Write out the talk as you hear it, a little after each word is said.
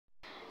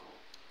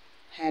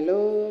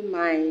Hello,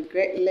 my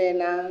great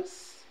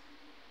learners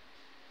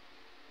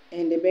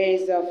in the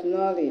base of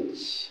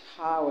knowledge.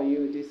 How are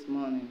you this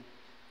morning?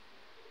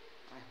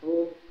 I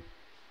hope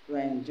you are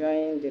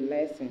enjoying the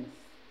lessons.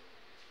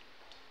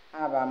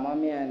 How about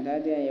mommy and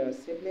daddy and your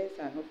siblings?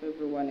 I hope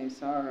everyone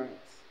is alright.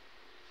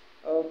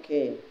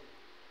 Okay,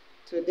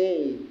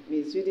 today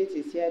Miss Judith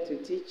is here to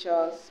teach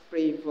us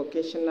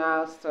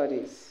pre-vocational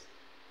studies.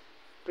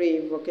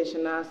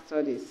 Pre-vocational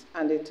studies,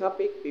 and the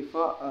topic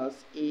before us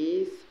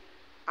is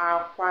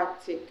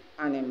aquatic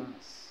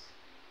animals.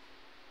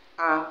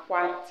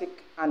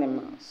 Aquatic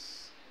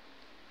animals.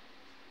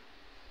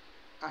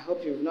 I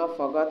hope you've not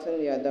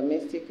forgotten your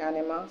domestic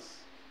animals.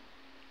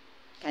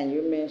 Can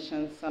you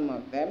mention some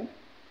of them?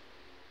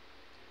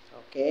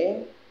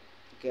 Okay,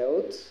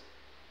 goat,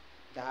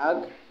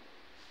 dog,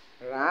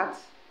 rat.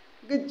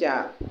 Good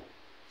job.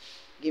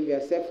 Give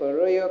yourself a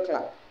royal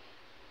clap.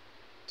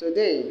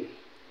 Today,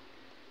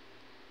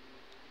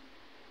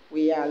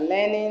 we are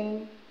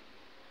learning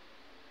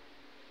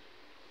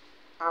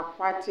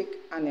aquatic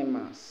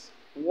animals.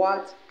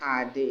 What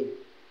are they?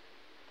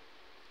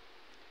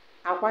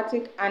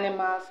 Aquatic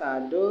animals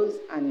are those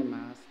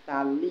animals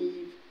that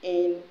live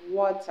in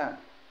water.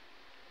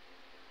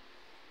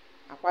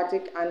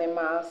 Aquatic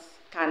animals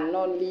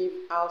cannot live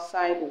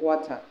outside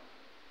water.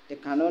 They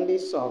can only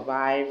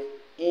survive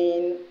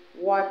in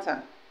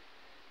water.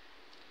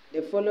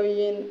 The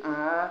following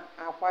are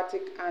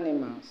aquatic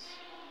animals.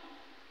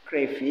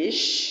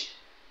 Crayfish.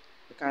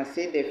 You can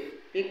see the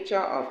picture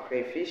of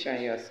crayfish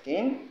on your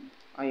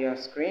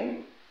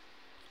screen.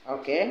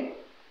 Okay.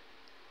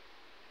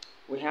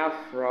 We have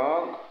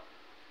frog.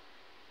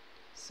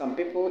 Some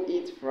people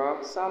eat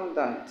frog, some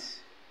don't.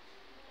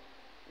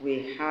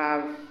 We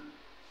have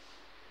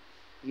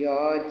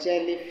your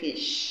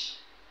jellyfish.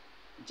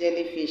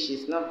 Jellyfish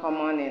is not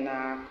common in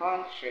our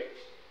country.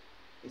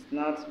 It's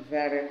not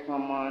very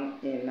common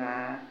in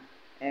our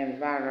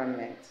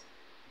environment.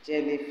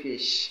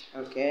 Jellyfish,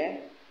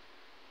 okay?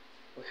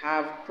 We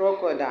have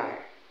crocodile.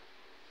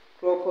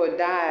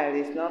 Crocodile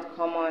is not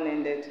common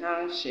in the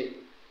township,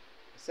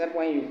 except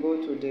when you go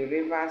to the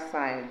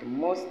riverside.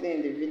 Mostly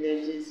in the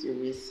villages, you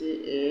will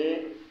see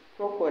a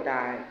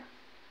crocodile.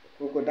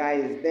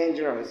 Crocodile is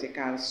dangerous. It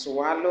can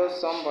swallow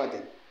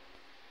somebody.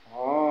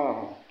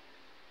 Oh,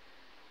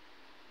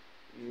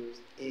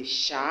 a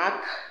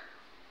shark,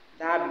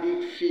 that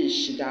big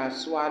fish that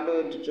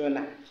swallowed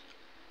Jonah.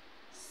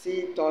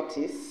 Sea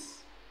tortoise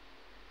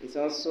is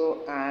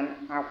also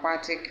an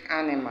aquatic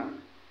animal.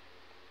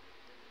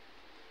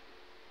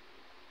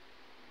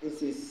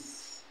 This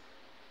is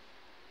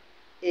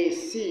a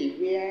sea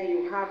where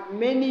you have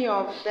many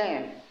of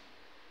them.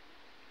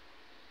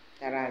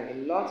 There are a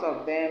lot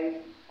of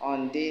them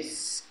on this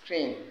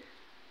screen.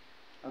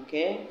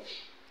 Okay?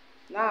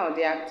 Now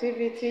the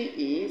activity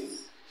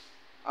is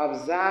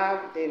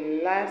observe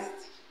the last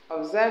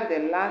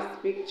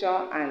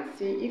picture and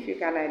see if you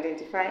can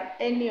identify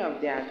any of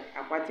the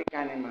aquatic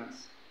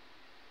animals.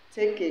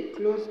 Take a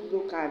close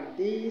look at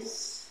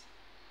this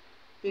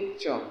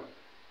picture.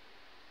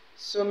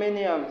 So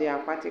many of the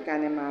aquatic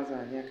animals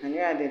are there. Can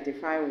you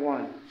identify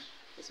one?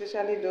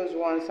 Especially those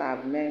ones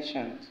I've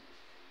mentioned.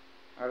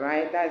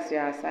 Alright, that's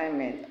your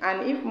assignment.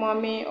 And if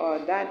mommy or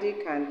daddy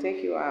can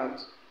take you out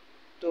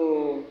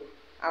to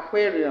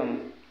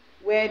aquarium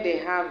where they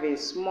have a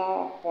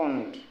small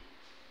pond,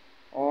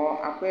 or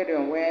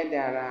aquarium where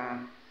there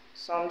are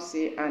some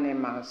sea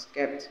animals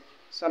kept.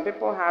 Some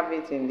people have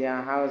it in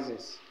their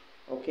houses.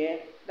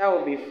 Okay, that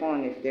would be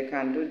fun if they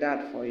can do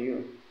that for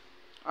you.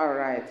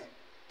 Alright,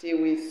 till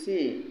we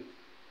see,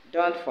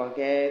 don't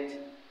forget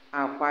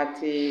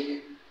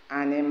aquatic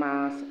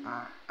animals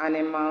are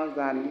animals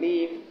that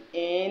live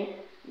in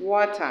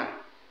water.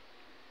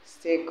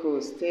 Stay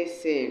cool, stay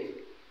safe,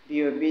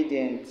 be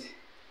obedient.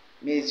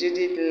 May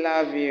Judith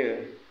love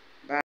you. Bye.